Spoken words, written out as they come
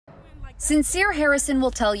Sincere Harrison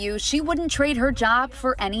will tell you she wouldn't trade her job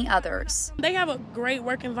for any others. They have a great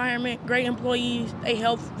work environment, great employees, they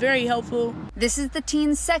very helpful. This is the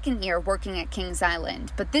teen's second year working at Kings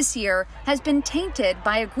Island, but this year has been tainted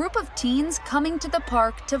by a group of teens coming to the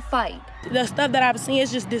park to fight. The stuff that I've seen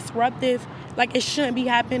is just disruptive, like it shouldn't be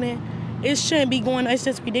happening. It shouldn't be going on. It's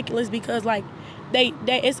just ridiculous because like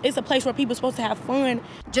it's a place where people are supposed to have fun.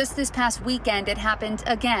 Just this past weekend, it happened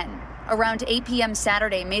again. Around 8 p.m.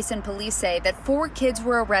 Saturday, Mason police say that 4 kids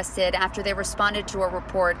were arrested after they responded to a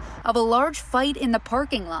report of a large fight in the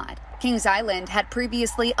parking lot. Kings Island had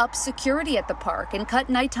previously upped security at the park and cut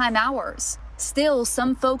nighttime hours. Still,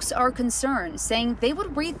 some folks are concerned, saying they would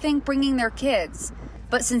rethink bringing their kids.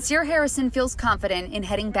 But Sincere Harrison feels confident in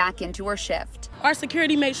heading back into her shift. Our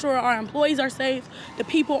security makes sure our employees are safe, the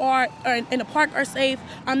people in the park are safe.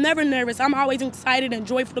 I'm never nervous. I'm always excited and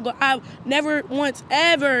joyful to go. I've never once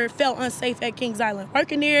ever felt unsafe at Kings Island.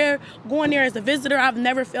 Working there, going there as a visitor, I've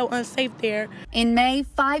never felt unsafe there. In May,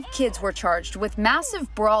 5 kids were charged with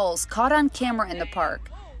massive brawls caught on camera in the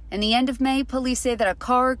park. In the end of May, police say that a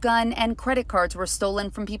car, gun, and credit cards were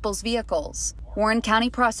stolen from people's vehicles. Warren County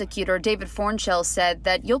Prosecutor David Fornshell said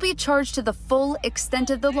that you'll be charged to the full extent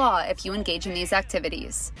of the law if you engage in these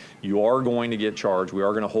activities. You are going to get charged. We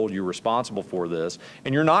are going to hold you responsible for this,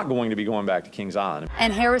 and you're not going to be going back to Kings Island.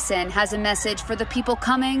 And Harrison has a message for the people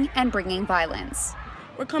coming and bringing violence.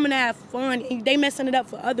 We're coming to have fun, and they messing it up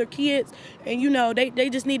for other kids, and you know, they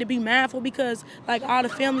just need to be mindful because like all the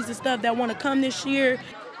families and stuff that want to come this year.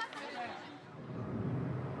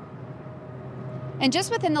 And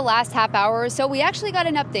just within the last half hour or so, we actually got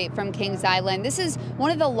an update from Kings Island. This is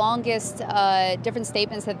one of the longest different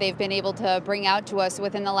statements that they've been able to bring out to us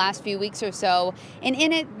within the last few weeks or so. And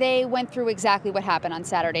in it, they went through exactly what happened on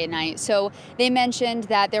Saturday night. So they mentioned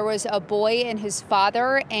that there was a boy and his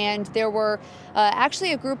father, and there were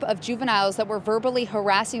actually a group of juveniles that were verbally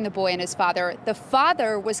harassing the boy and his father. The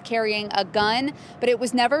father was carrying a gun, but it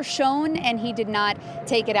was never shown, and he did not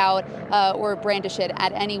take it out or brandish it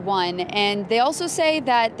at anyone. And they also say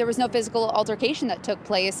that there was no physical altercation that took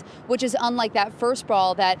place, which is unlike that first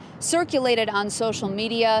brawl that circulated on social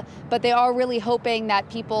media. But they are really hoping that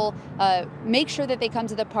people make sure that they come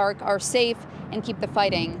to the park are safe and keep the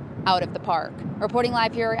fighting out of the park. Reporting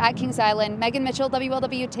live here at Kings Island, Megan Mitchell,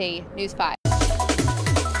 WLWT News 5.